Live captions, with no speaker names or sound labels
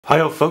Hi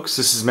all folks,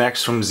 this is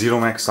Max from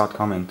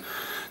ZeroMax.com and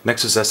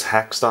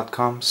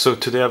NexusSHacks.com. So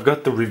today I've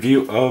got the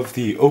review of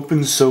the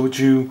Open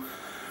Soju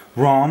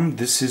ROM.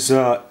 This is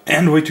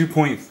Android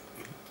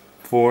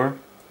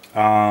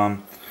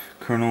 2.4.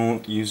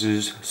 Kernel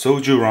uses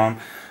Soju ROM,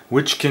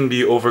 which can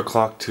be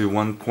overclocked to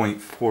 1.4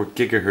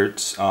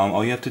 gigahertz.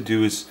 All you have to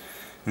do is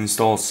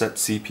install set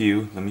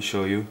CPU. Let me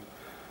show you.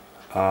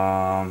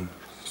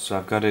 So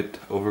I've got it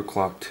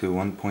overclocked to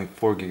 1.4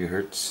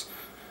 gigahertz.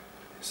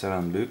 Set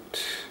on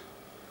boot.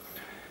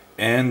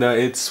 And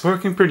it's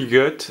working pretty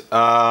good.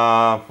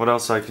 What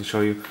else I can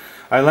show you?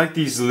 I like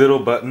these little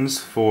buttons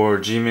for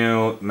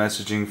Gmail,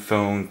 messaging,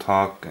 phone,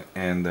 talk,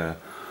 and the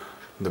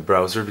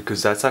browser,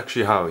 because that's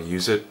actually how I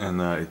use it,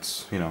 and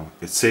it's, you know,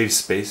 it saves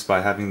space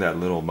by having that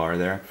little bar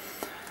there.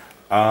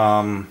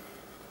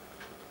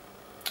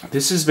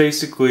 This is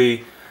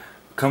basically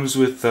comes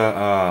with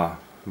a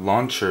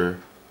launcher.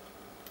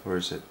 Where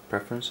is it?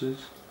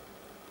 Preferences?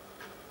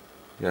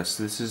 Yes,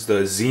 this is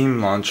the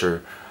Zine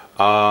launcher.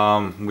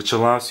 Which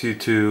allows you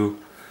to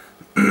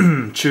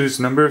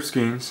choose number of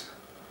screens.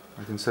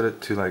 I can set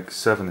it to like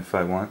 7 if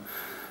I want.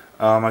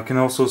 I can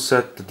also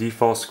set the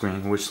default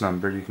screen, which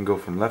number. You can go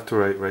from left to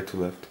right, right to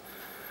left.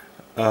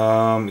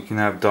 You can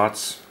have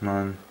dots,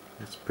 none.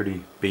 It's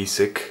pretty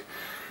basic.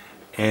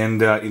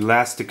 And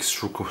elastic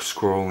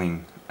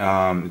scrolling.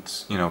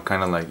 It's, you know,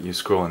 kind of like you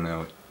scroll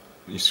and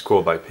you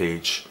scroll by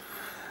page.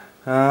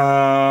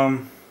 So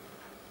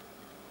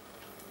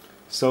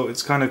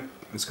it's kind of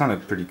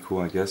pretty cool,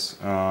 I guess.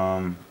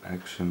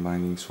 Action,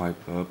 binding,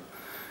 swipe up.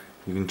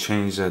 You can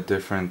change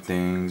different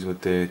things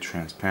with it.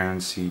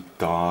 Transparency,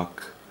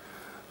 dock.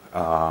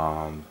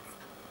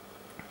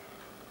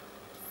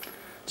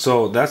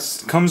 So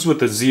that's comes with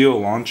the Zio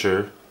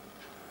launcher.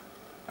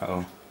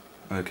 Oh,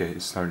 okay,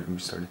 it started.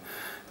 Restarted.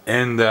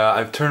 And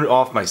I've turned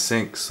off my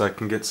sync so I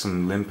can get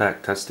some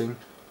linpack testing.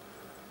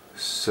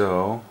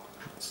 So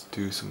let's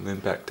do some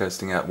linpack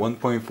testing at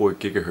 1.4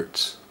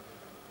 gigahertz.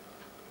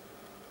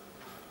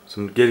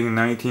 So I'm getting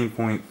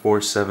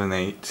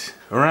 19.478,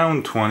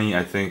 around 20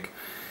 I think.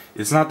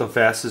 It's not the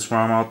fastest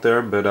ROM out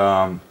there, but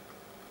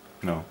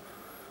no,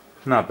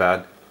 not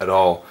bad at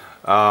all.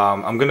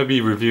 I'm gonna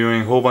be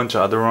reviewing a whole bunch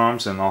of other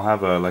ROMs, and I'll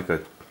have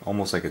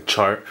almost like a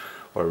chart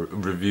or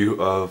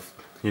review of,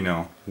 you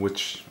know,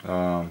 which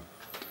one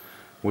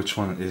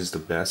is the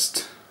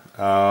best.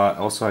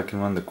 Also, I can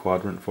run the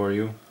quadrant for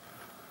you,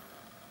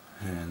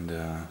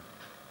 and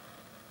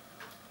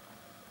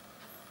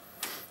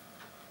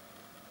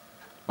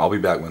I'll be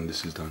back when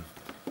this is done.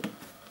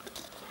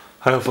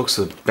 Hi folks,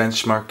 the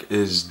benchmark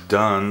is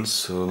done,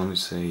 so let me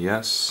say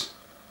yes.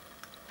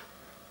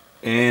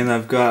 And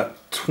I've got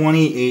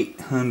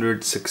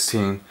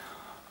 2816,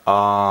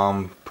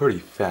 pretty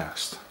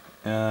fast.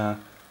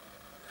 And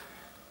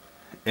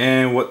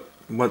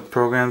what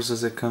programs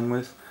does it come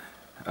with?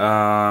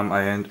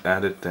 I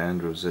added the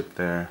Android zip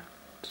there.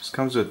 Just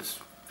comes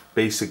with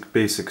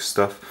basic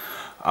stuff.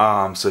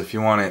 So if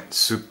you want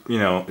it, you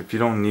know, if you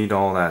don't need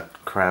all that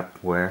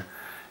crapware,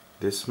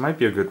 this might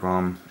be a good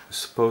ROM. It's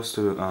supposed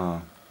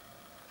to,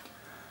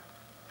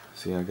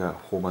 see, I got a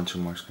whole bunch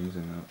of more screens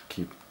and I'll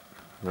keep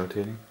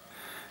rotating.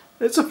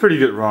 It's a pretty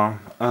good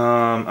ROM.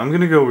 I'm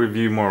gonna go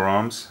review more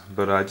ROMs,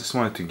 but I just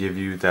wanted to give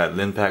you that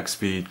linpack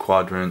speed,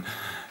 quadrant,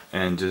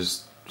 and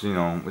just, you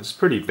know, it's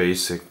pretty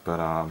basic, but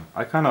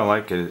I kind of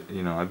like it.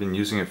 You know, I've been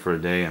using it for a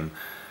day, and,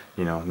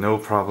 you know, no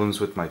problems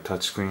with my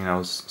touchscreen. I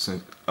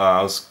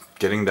was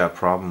getting that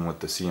problem with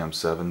the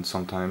CM7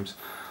 sometimes,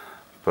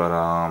 but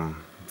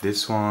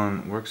this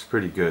one works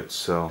pretty good,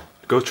 so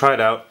go try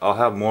it out. I'll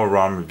have more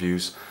ROM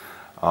reviews,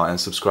 and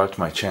subscribe to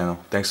my channel.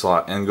 Thanks a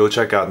lot, and go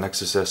check out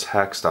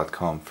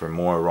NexusSHacks.com for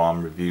more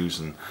ROM reviews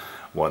and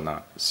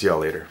whatnot. See y'all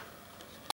later.